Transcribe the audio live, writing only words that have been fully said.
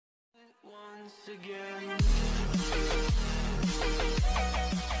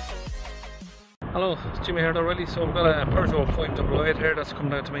Hello, it's Jimmy here already. So I've got a Peugeot 508 here that's come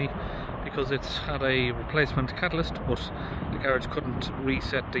down to me because it's had a replacement catalyst, but the garage couldn't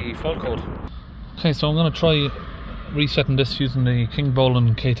reset the fault code. Okay, so I'm going to try resetting this using the King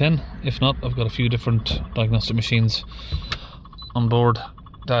Bolin K10. If not, I've got a few different diagnostic machines on board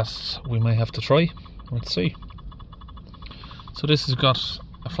that we may have to try. Let's see. So this has got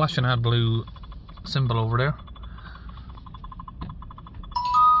a flashing Adblue symbol over there.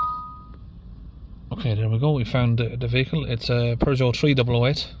 Okay, there we go, we found the vehicle. It's a Peugeot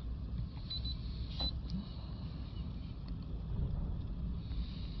 3008.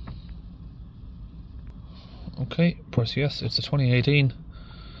 Okay, press yes, it's a 2018.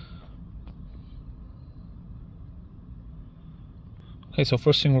 Okay, so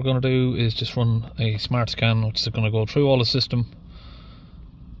first thing we're going to do is just run a smart scan, which is going to go through all the system,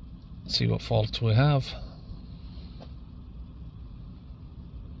 see what faults we have.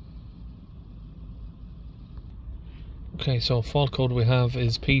 Okay, so fault code we have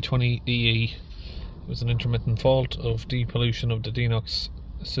is P20EE. It was an intermittent fault of depollution of the Diagnostic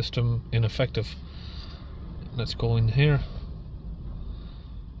system ineffective. Let's go in here.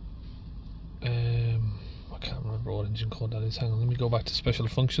 I can't remember what engine code that is. Hang on, let me go back to special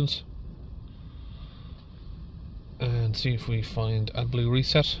functions and see if we find Adblue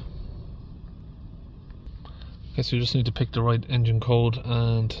reset. Okay, so you just need to pick the right engine code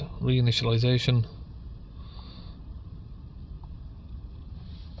and reinitialization.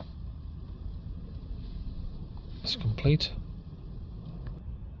 It's complete.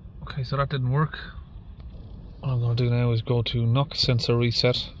 Okay, so that didn't work. What I'm going to do now is go to knock sensor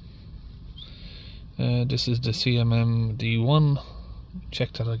reset. This is the CMM-D1.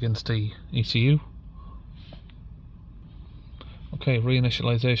 Check that against the ECU. Okay,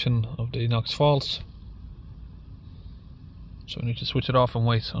 reinitialization of the NOx faults. So we need to switch it off and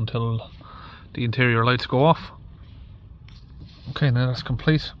wait until the interior lights go off. Okay, now that's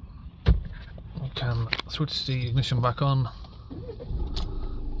complete. We can switch the ignition back on,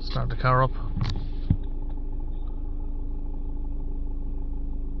 start the car up.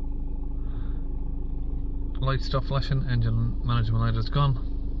 Lights stop flashing, engine management light is gone.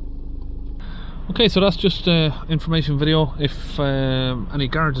 Okay, so that's just information video. If any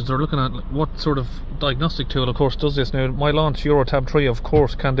garages are looking at what sort of diagnostic tool, of course, does this. Now, my launch Euro Tab 3, of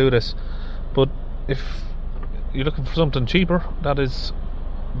course, can do this, but if you're looking for something cheaper, that is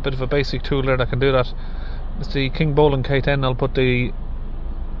a bit of a basic tool there that can do that. It's the King Bolin K10. I'll put the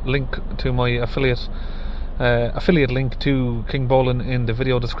link to my affiliate link to King Bolin in the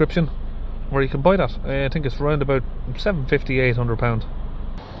video description, where you can buy that. I think it's around about £750–800.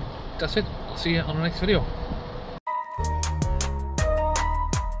 That's it. I'll see you on the next video.